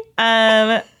listening?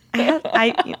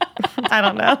 I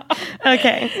don't know.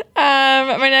 Okay.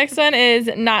 My next one is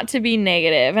not to be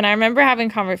negative. And I remember having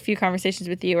a few conversations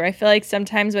with you where I feel like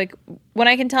sometimes like when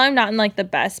I can tell I'm not in like the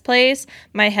best place,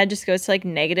 my head just goes to like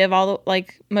negative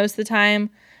most of the time.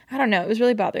 I don't know. It was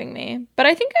really bothering me. But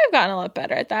I think I've gotten a lot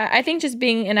better at that. I think just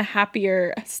being in a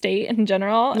happier state in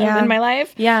general in my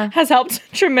life has helped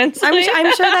tremendously.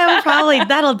 I'm sure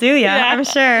that'll do you. Yeah. I'm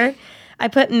sure. I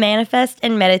put manifest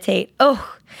and meditate.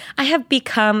 Oh, I have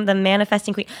become the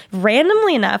manifesting queen.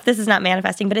 Randomly enough, this is not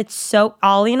manifesting, but it's so...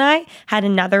 Ollie and I had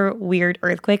another weird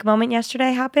earthquake moment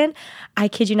yesterday happen. I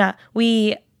kid you not.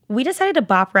 We decided to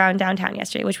bop around downtown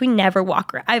yesterday, which we never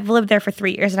walk around. I've lived there for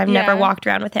 3 years, and I've never walked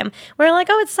around with him. We're like,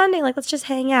 oh, it's Sunday. Like, let's just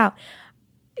hang out.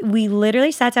 We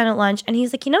literally sat down at lunch, and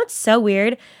he's like, you know, it's so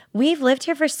weird. We've lived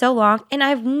here for so long, and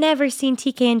I've never seen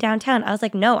TK in downtown. I was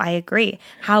like, no, I agree.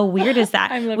 How weird is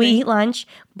that? We eat lunch,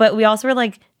 but we also were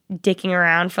like dicking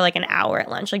around for like an hour at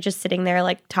lunch, like just sitting there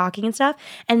like talking and stuff.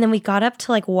 And then we got up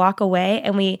to like walk away,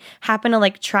 and we happened to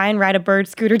like try and ride a bird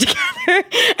scooter together,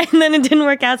 and then it didn't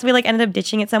work out, so we like ended up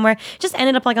ditching it somewhere. Just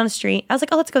ended up like on the street. I was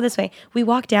like, oh, let's go this way. We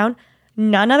walked down.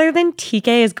 None other than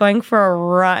TK is going for a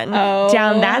run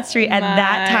down that street at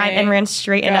that time and ran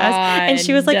straight into us. And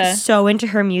she was like so into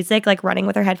her music, like running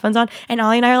with her headphones on. And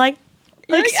Ollie and I are like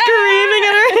screaming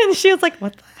at her. And she was like,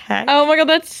 what the heck? Oh my God,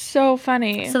 that's so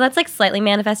funny. So that's like slightly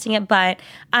manifesting it. But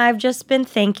I've just been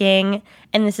thinking,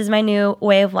 and this is my new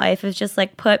way of life, is just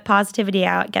like put positivity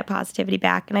out, get positivity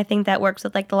back. And I think that works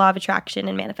with like the law of attraction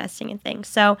and manifesting and things.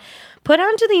 So put out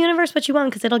into the universe what you want,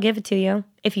 because it'll give it to you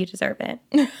if you deserve it.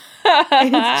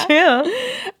 It's true.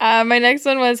 My next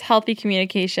one was healthy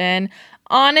communication.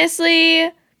 Honestly,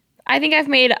 I think I've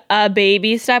made a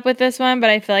baby step with this one, but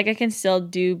I feel like I can still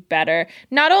do better.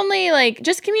 Not only like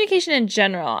just communication in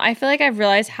general. I feel like I've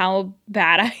realized how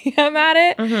bad I am at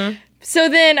it. Mm-hmm. So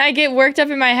then I get worked up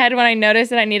in my head when I notice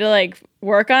that I need to like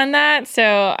work on that.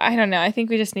 So I don't know. I think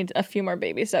we just need a few more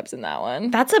baby steps in that one.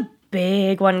 That's a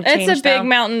big one to change, it's a big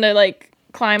mountain to like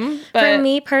climb. But for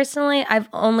me personally,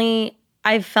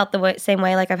 I've felt the same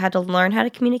way. Like I've had to learn how to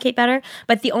communicate better.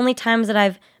 But the only times that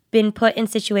I've been put in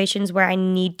situations where I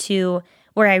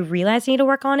realize I need to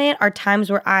work on it are times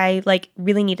where I like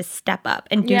really need to step up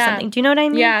and do something. Do you know what I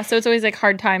mean? Yeah. So it's always like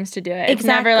hard times to do it. Exactly. It's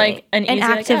never like an easy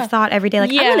active thought every day.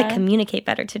 Like I'm going to communicate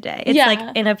better today. It's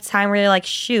like in a time where you're like,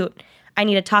 shoot, I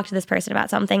need to talk to this person about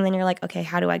something. Then you're like, okay,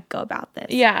 how do I go about this?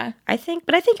 Yeah. I think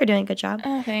you're doing a good job.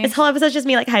 Oh, thanks. This whole episode's just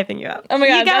me like hyping you up. Oh my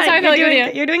God, that's how I feel like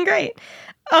you. You're doing great.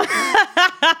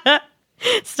 Oh.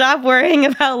 Stop worrying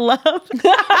about love.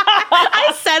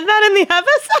 I said that in the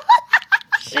episode.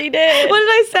 She did. What did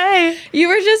I say? You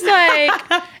were just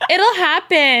like, it'll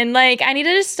happen. Like, I need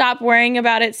to just stop worrying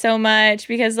about it so much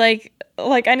because like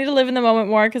I need to live in the moment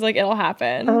more because like it'll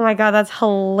happen. Oh my God, that's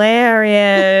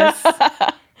hilarious.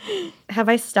 Have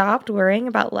I stopped worrying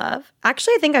about love?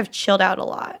 Actually, I think I've chilled out a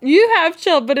lot. You have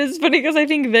chilled, but it's funny because I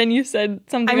think then you said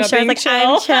something about being chill.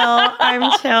 I'm chill.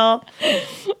 I'm chill.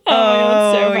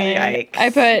 Oh, so funny. Yikes. I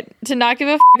put to not give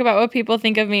a about what people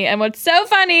think of me. And what's so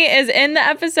funny is in the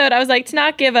episode, I was like, to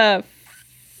not give a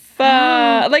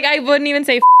like, I wouldn't even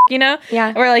say you know?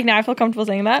 Yeah. Or like, now I feel comfortable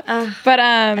saying that. But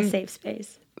a safe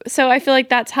space. So I feel like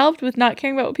that's helped with not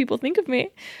caring about what people think of me.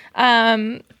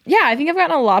 Yeah, I think I've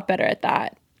gotten a lot better at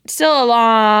that. Still a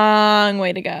long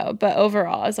way to go, but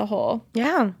overall, as a whole,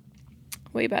 yeah,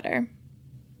 way better.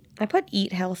 I put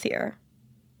eat healthier.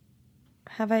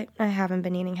 Have I? I haven't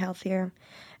been eating healthier.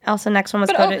 Also, next one was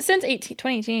since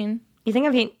 2018. You think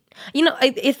I've eaten? You know,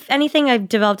 if anything, I've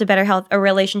developed a better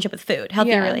relationship with food,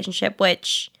 healthier relationship,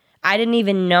 which I didn't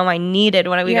even know I needed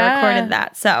when we recorded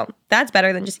that. So that's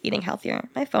better than just eating healthier.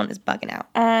 My phone is bugging out.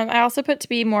 I also put to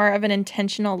be more of an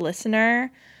intentional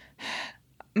listener.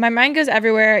 My mind goes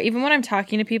everywhere. Even when I'm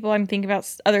talking to people, I'm thinking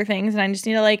about other things, and I just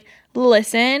need to like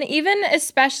listen. Even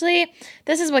especially,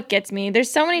 this is what gets me. There's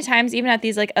so many times, even at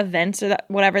these like events or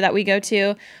whatever that we go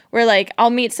to, where like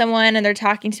I'll meet someone and they're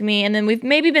talking to me, and then we've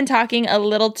maybe been talking a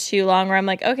little too long, where I'm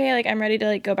like, okay, like I'm ready to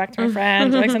like go back to my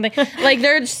friends or like something. Like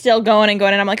they're still going, and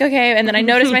I'm like, okay. And then I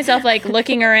notice myself like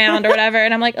looking around or whatever,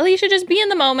 and I'm like, Alisha, just be in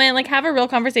the moment, like have a real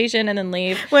conversation, and then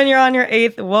leave. When you're on your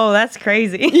 8th, whoa, that's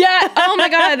crazy. Yeah. Oh my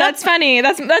God, that's funny.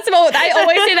 That's what I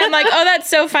always say that. I'm like, oh, that's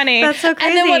so funny. That's so crazy.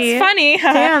 And then what's funny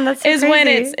Damn, that's so is crazy. when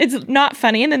it's not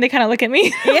funny, and then they kind of look at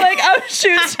me like, oh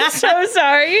shoot, so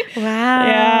sorry. Wow.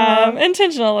 Yeah,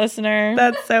 intentional listener.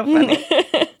 That's so funny.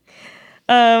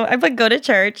 I put go to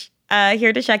church.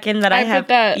 Here to check in that I have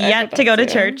yet to go to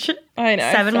church. I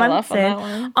know. 7 months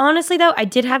in. Honestly, though, I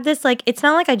did have this like. It's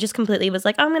not like I just completely was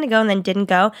like, oh, I'm gonna go and then didn't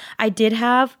go. I did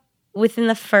have within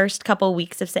the first couple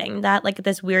weeks of saying that like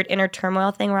this weird inner turmoil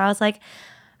thing where I was like,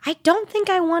 I don't think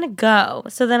I want to go.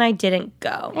 So then I didn't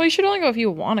go. Well, you should only go if you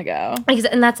want to go.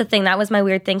 And that's the thing. That was my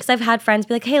weird thing. Because I've had friends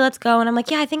be like, hey, let's go. And I'm like,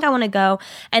 yeah, I think I want to go.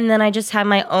 And then I just had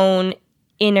my own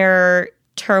inner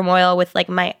turmoil with like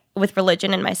with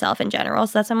religion and myself in general.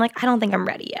 So that's I'm like, I don't think I'm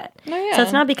ready yet. Oh, yeah. So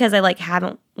it's not because I like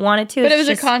haven't wanted to. But it was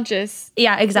just a conscious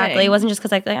Yeah, exactly. thing. It wasn't just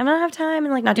because like I don't have time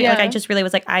and like not doing like I just really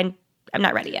was like, I'm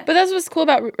not ready yet. But that's what's cool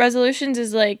about resolutions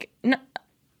is like,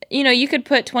 you know, you could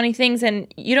put 20 things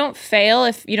and you don't fail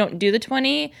if you don't do the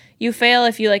 20. You fail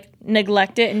if you like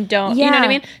neglect it and don't. You know what I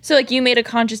mean? So like you made a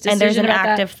conscious decision. And there's an about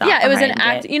active thought. Yeah, it was an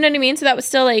act. You know what I mean? So that was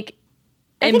still like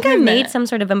I think I made some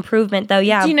sort of improvement though.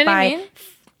 Yeah, do you know what I mean?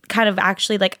 Kind of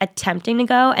actually like attempting to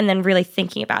go and then really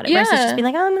thinking about it versus just being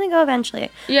like, oh, I'm going to go eventually.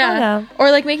 Yeah. I'll go.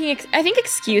 Or like making, I think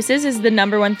excuses is the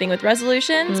number one thing with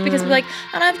resolutions because we're like,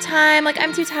 I don't have time, like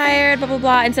I'm too tired, blah, blah,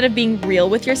 blah. Instead of being real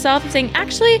with yourself and saying,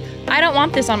 actually, I don't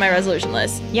want this on my resolution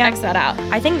list. Yeah. X that out.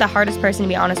 I think the hardest person to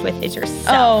be honest with is yourself.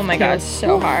 Oh my God,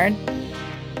 so hard.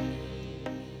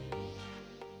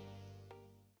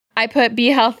 I put be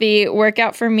healthy, work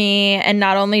out for me, and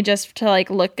not only just to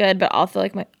like look good, but also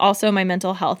like my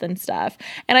mental health and stuff.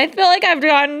 And I feel like I've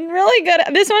gotten really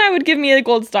good. This one I would give me a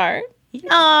gold star. Oh,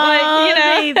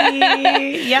 like, you know,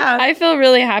 baby. Yeah. I feel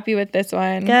really happy with this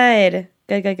one. Good.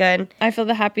 I feel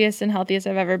the happiest and healthiest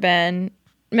I've ever been.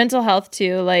 Mental health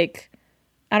too. Like,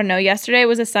 I don't know. Yesterday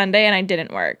was a Sunday and I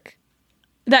didn't work.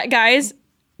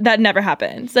 That never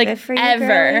happens. Like, you, ever.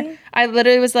 girlie. I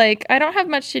literally was like, I don't have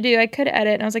much to do. I could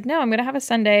edit. And I was like, no, I'm going to have a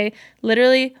Sunday.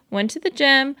 Literally went to the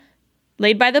gym,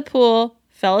 laid by the pool,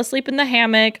 fell asleep in the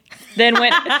hammock, then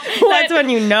went That's when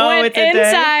you know went it's a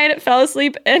inside, day. fell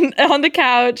asleep on the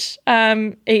couch,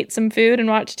 ate some food and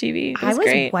watched TV. It was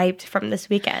great. Wiped from this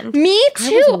weekend. Me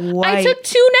too. I took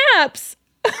 2 naps.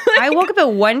 I woke up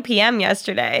at 1 p.m.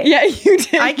 yesterday. Yeah, you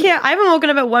did. I haven't woken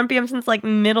up at 1 p.m. since like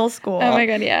middle school. Oh my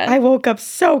God, yeah. I woke up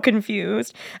so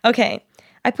confused. Okay.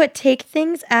 I put take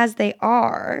things as they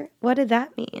are. What did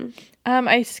that mean?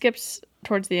 I skipped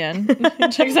towards the end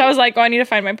because I was like, oh, I need to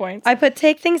find my points. I put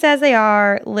take things as they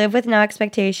are, live with no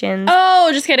expectations. Oh,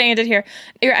 just kidding. I did here.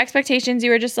 Your expectations, you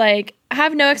were just like,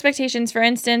 have no expectations. For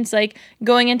instance, like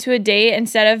going into a date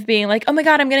instead of being like, oh my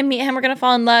God, I'm going to meet him. We're going to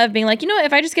fall in love. Being like, you know what?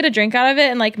 If I just get a drink out of it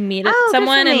and like meet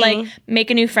someone and like make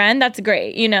a new friend, that's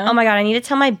great. You know? Oh my God. I need to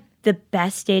tell the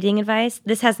best dating advice.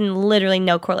 This has literally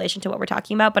no correlation to what we're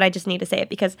talking about, but I just need to say it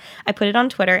because I put it on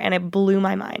Twitter and it blew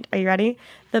my mind. Are you ready?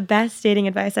 The best dating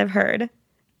advice I've heard.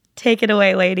 Take it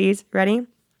away, ladies. Ready?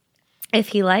 If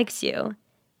he likes you,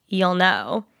 you'll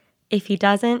know. If he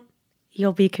doesn't,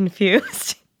 you'll be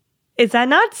confused. Is that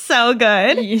not so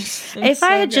good? If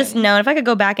I had just known, if I could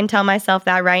go back and tell myself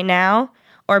that right now,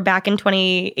 or back in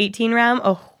 2018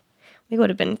 realm, we would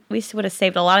have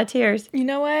saved a lot of tears. You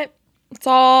know what? It's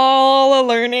all a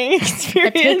learning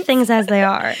experience. But take things as they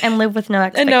are and live with no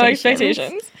expectations. And no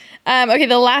expectations. Okay,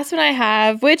 the last one I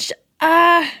have, which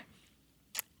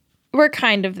we're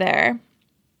kind of there.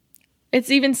 It's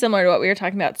even similar to what we were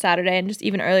talking about Saturday and just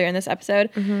even earlier in this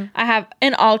episode. Mm-hmm. I have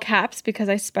in all caps, because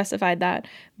I specified that,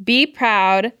 be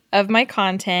proud of my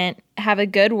content, have a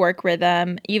good work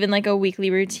rhythm, even like a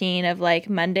weekly routine of like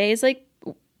Mondays, like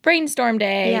brainstorm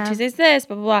day, Tuesdays this,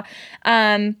 blah, blah,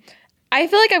 blah. I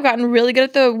feel like I've gotten really good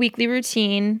at the weekly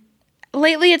routine.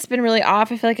 Lately, it's been really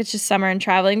off. I feel like it's just summer and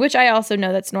traveling, which I also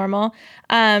know that's normal.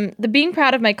 The being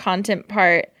proud of my content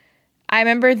part, I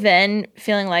remember then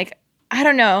feeling like, I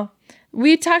don't know.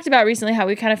 We talked about recently how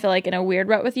we kind of feel like in a weird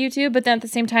rut with YouTube, but then at the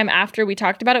same time, after we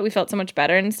talked about it, we felt so much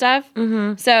better and stuff.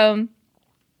 Mm-hmm. So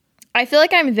I feel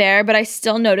like I'm there, but I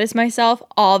still notice myself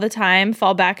all the time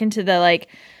fall back into the like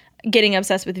getting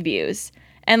obsessed with views.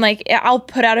 And like I'll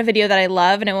put out a video that I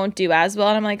love and it won't do as well.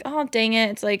 And I'm like, oh, dang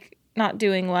it. It's like not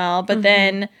doing well. But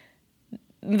then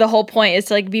the whole point is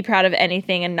to like be proud of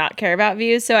anything and not care about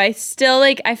views. So I still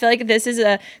like, I feel like this is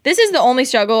the only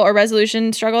struggle or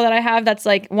resolution struggle that I have that's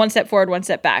like one step forward, one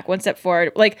step back, one step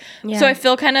forward. Like, so I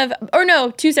feel kind of, or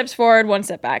no, 2 steps forward, 1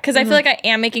 step back. Cause I feel like I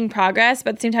am making progress, but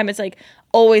at the same time it's like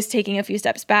always taking a few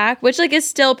steps back, which like is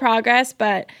still progress,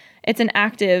 but it's an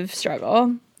active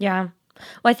struggle. Yeah.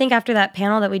 Well, I think after that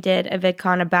panel that we did at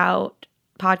VidCon about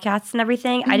podcasts and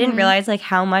everything, I didn't realize like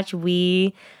how much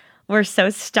we were so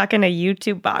stuck in a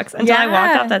YouTube box until I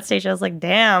walked off that stage. I was like,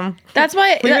 damn. That's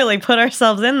why we really put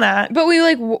ourselves in that. But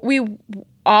we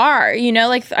are, you know,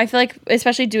 like I feel like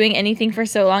especially doing anything for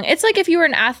so long. It's like if you were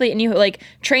an athlete and you like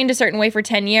trained a certain way for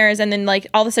 10 years and then like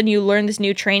all of a sudden you learn this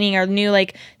new training or new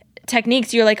like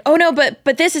techniques, you're like, oh no, but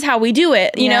this is how we do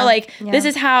it, you know, like this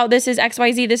is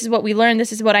XYZ, this is what we learn,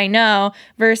 this is what I know,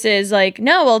 versus like,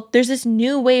 no, well, there's this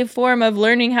new wave form of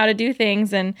learning how to do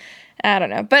things, and I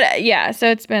don't know, but yeah, so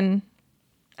it's been,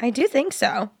 I do think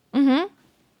so. All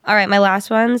right, my last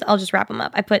ones, I'll just wrap them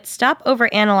up. I put stop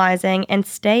overanalyzing and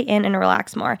stay in and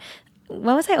relax more.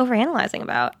 What was I overanalyzing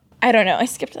about? I don't know, I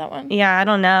skipped that one. Yeah, I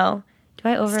don't know. Do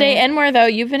I stay in more though?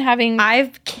 You've been having.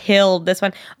 I've killed this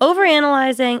one.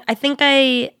 Overanalyzing. I think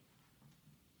I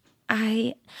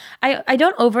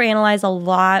don't overanalyze a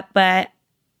lot, but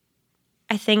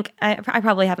I think I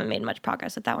probably haven't made much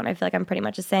progress with that one. I feel like I'm pretty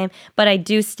much the same, but I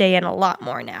do stay in a lot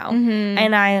more now,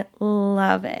 and I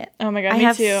love it. Oh my god,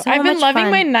 me too. I've been loving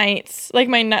my nights,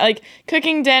 like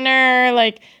cooking dinner,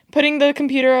 like putting the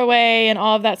computer away and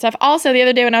all of that stuff. Also, the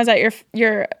other day when I was at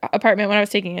your apartment when I was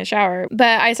taking a shower,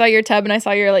 but I saw your tub and I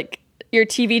saw your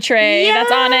TV tray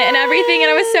that's on it and everything.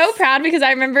 And I was so proud because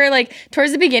I remember like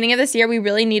towards the beginning of this year, we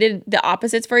really needed the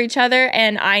opposites for each other.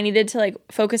 And I needed to like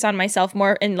focus on myself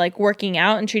more and like working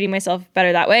out and treating myself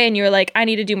better that way. And you were like, I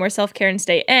need to do more self-care and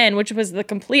stay in, which was the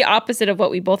complete opposite of what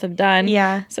we both have done.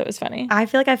 Yeah. So it was funny. I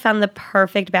feel like I found the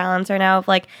perfect balance right now of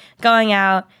like going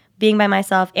out, being by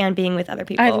myself, and being with other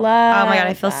people. I love Oh my god,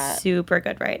 I feel super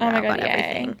good right now about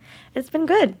everything. It's been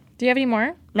good. Do you have any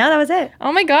more? No, that was it.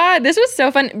 Oh my god, this was so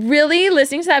fun. Really,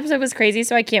 listening to that episode was crazy,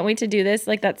 so I can't wait to do this,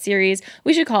 like that series.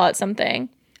 We should call it something.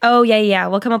 Oh, yeah.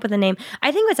 We'll come up with a name.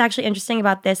 I think what's actually interesting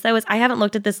about this, though, is I haven't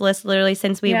looked at this list literally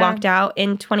since we walked out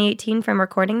in 2018 from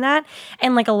recording that.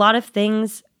 And like a lot of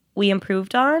things we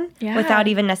improved on without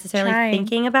even necessarily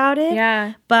thinking about it.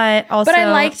 Yeah. But also... But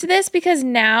I liked this because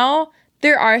now...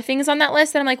 there are things on that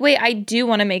list that I'm like, wait, I do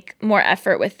want to make more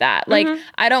effort with that. Like,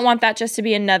 I don't want that just to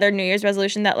be another New Year's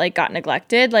resolution that, like, got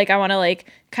neglected. Like, I want to,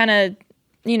 like, kind of,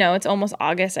 you know, it's almost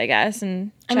August, I guess,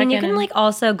 and check I mean, you can, like,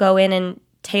 also go in and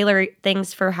tailor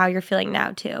things for how you're feeling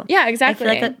now, too. Yeah, exactly.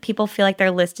 I feel like people feel like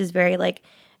their list is very, like,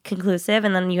 conclusive,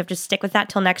 and then you have to stick with that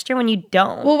till next year when you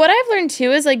don't. Well, what I've learned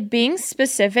too is like being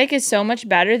specific is so much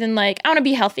better than like, I want to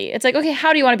be healthy. It's like, okay,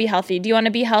 how do you want to be healthy? Do you want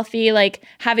to be healthy like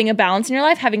having a balance in your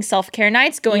life, having self-care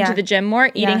nights, going to the gym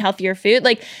more, eating healthier food?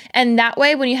 Like, and that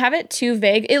way when you have it too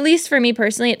vague, at least for me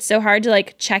personally, it's so hard to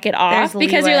like check it off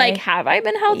because you're like, have I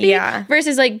been healthy? Yeah.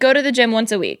 Versus like go to the gym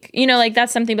once a week. You know, like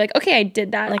that's something like, okay, I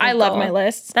did that. Like I love my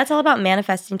list. That's all about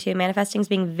manifesting too. Manifesting is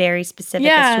being very specific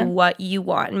as to what you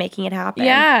want and making it happen.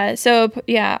 Yeah. So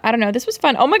yeah, I don't know. This was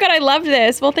fun. Oh my God, I loved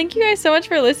this. Well, thank you guys so much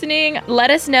for listening.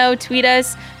 Let us know, tweet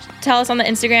us, tell us on the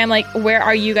Instagram, like, where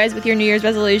are you guys with your New Year's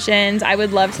resolutions? I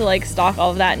would love to like stalk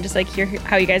all of that and just like hear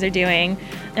how you guys are doing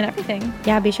and everything.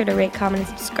 Yeah, be sure to rate, comment,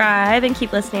 and subscribe, and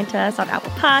keep listening to us on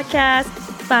Apple Podcasts,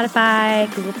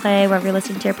 Spotify, Google Play, wherever you're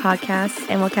listening to your podcasts,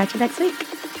 and we'll catch you next week.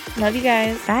 Love you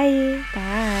guys. Bye.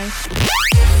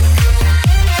 Bye.